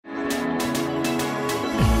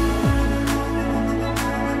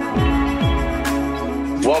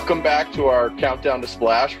Welcome back to our countdown to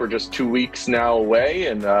Splash. We're just 2 weeks now away,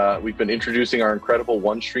 and we've been introducing our incredible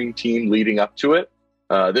OneStream team leading up to it.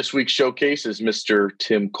 This week's showcase is Mr.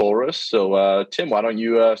 Tim Kohlrus. So, Tim, why don't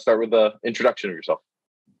you start with the introduction of yourself?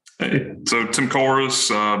 Hey, so Tim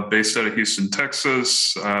Kohlrus, based out of Houston,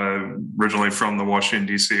 Texas, originally from the Washington,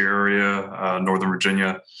 D.C. area, Northern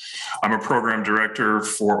Virginia. I'm a program director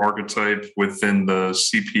for Archetype within the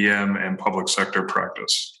CPM and public sector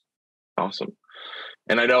practice. Awesome.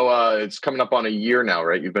 And I know it's coming up on a year now,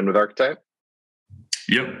 right? You've been with Archetype?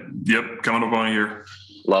 Yep, coming up on a year.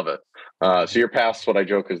 Love it. So you're past what I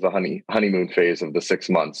joke is the honeymoon phase of the 6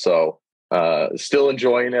 months. So still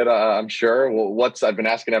enjoying it, I'm sure. Well, I've been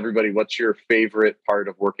asking everybody, what's your favorite part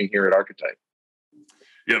of working here at Archetype?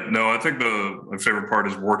 Yep. No, I think my favorite part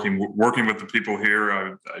is working with the people here.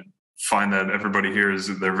 I find that everybody here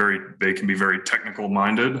they can be very technical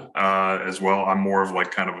minded as well. I'm more of like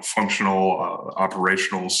kind of a functional,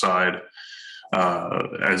 operational side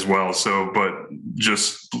as well. So, but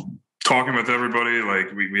just talking with everybody,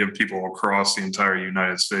 like we have people across the entire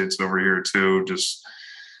United States over here too. Just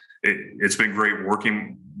it's been great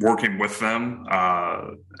working with them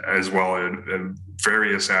as well in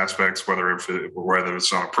various aspects, whether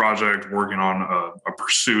it's on a project, working on a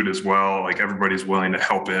pursuit as well. Like everybody's willing to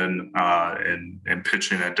help in and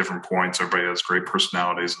pitch in at different points. Everybody has great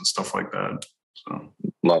personalities and stuff like that. So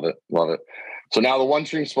love it. So now the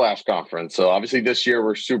OneStream Splash Conference. So obviously this year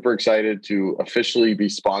we're super excited to officially be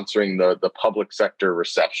sponsoring the public sector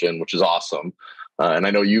reception, which is awesome. And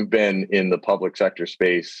I know you've been in the public sector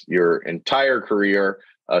space your entire career.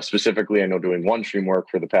 Specifically, I know doing OneStream work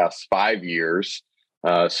for the past 5 years.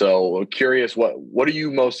 So curious, what are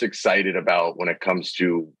you most excited about when it comes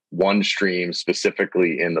to OneStream,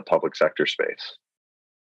 specifically in the public sector space?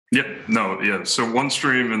 So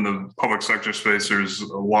OneStream in the public sector space, there's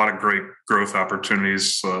a lot of great growth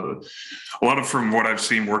opportunities. A lot of from what I've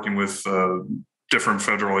seen working with different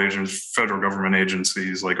federal government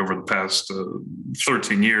agencies, like over the past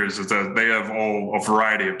 13 years, is that they have a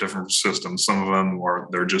variety of different systems. Some of them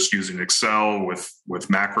they're just using Excel with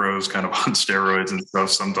macros kind of on steroids and stuff.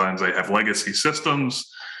 Sometimes they have legacy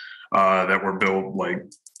systems that were built like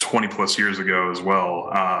 20 plus years ago as well.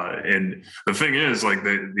 And the thing is, like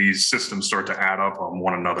these systems start to add up on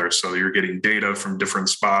one another. So you're getting data from different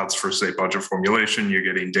spots for, say, budget formulation. You're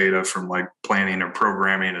getting data from like planning or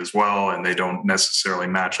programming as well, and they don't necessarily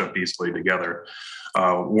match up easily together.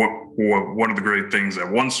 One of the great things that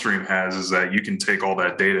OneStream has is that you can take all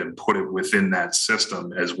that data and put it within that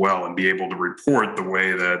system as well, and be able to report the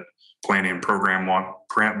way that planning and programming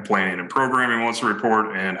wants to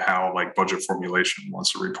report, and how like budget formulation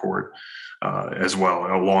wants to report as well,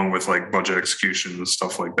 along with like budget execution and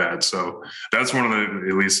stuff like that. So that's one of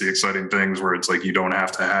at least the exciting things, where it's like you don't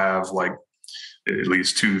have to have like at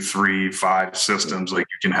least 2, 3, 5 systems. Like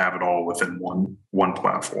you can have it all within one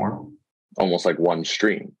platform. Almost like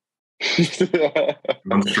OneStream.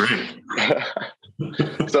 OneStream.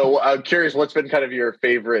 So I'm curious, what's been kind of your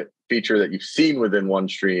favorite feature that you've seen within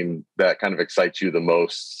OneStream that kind of excites you the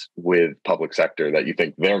most with public sector, that you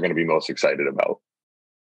think they're going to be most excited about?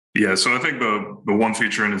 Yeah, so I think the one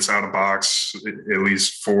feature, and it's out of box, at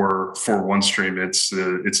least for OneStream, it's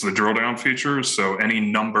the drill down feature. So any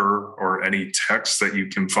number or any text that you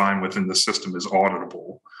can find within the system is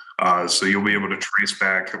auditable. So you'll be able to trace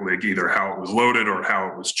back like either how it was loaded or how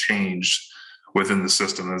it was changed within the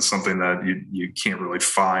system. It's something that you can't really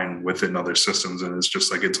find within other systems, and it's just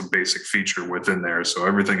like it's a basic feature within there. So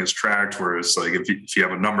everything is tracked, where it's like if you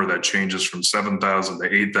have a number that changes from 7,000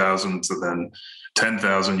 to 8,000 to then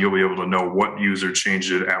 10,000, you'll be able to know what user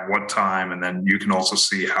changed it at what time, and then you can also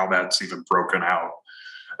see how that's even broken out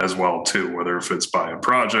as well too, whether if it's by a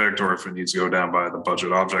project or if it needs to go down by the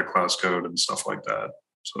budget object class code and stuff like that.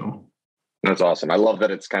 So that's awesome. I love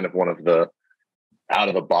that it's kind of one of the out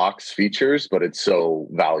of the box features, but it's so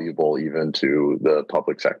valuable even to the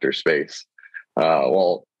public sector space.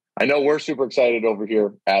 Well, I know we're super excited over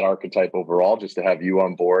here at Archetype overall, just to have you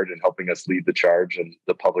on board and helping us lead the charge in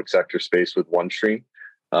the public sector space with OneStream.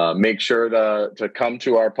 Make sure to come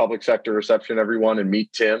to our public sector reception, everyone, and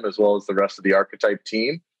meet Tim as well as the rest of the Archetype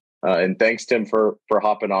team. And thanks, Tim, for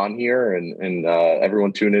hopping on here, and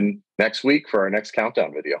everyone tune in next week for our next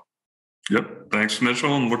countdown video. Yep. Thanks,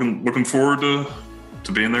 Mitchell. I'm looking forward to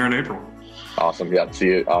being there in April. Awesome. Yeah. See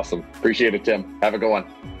you. Awesome. Appreciate it, Tim. Have a good one.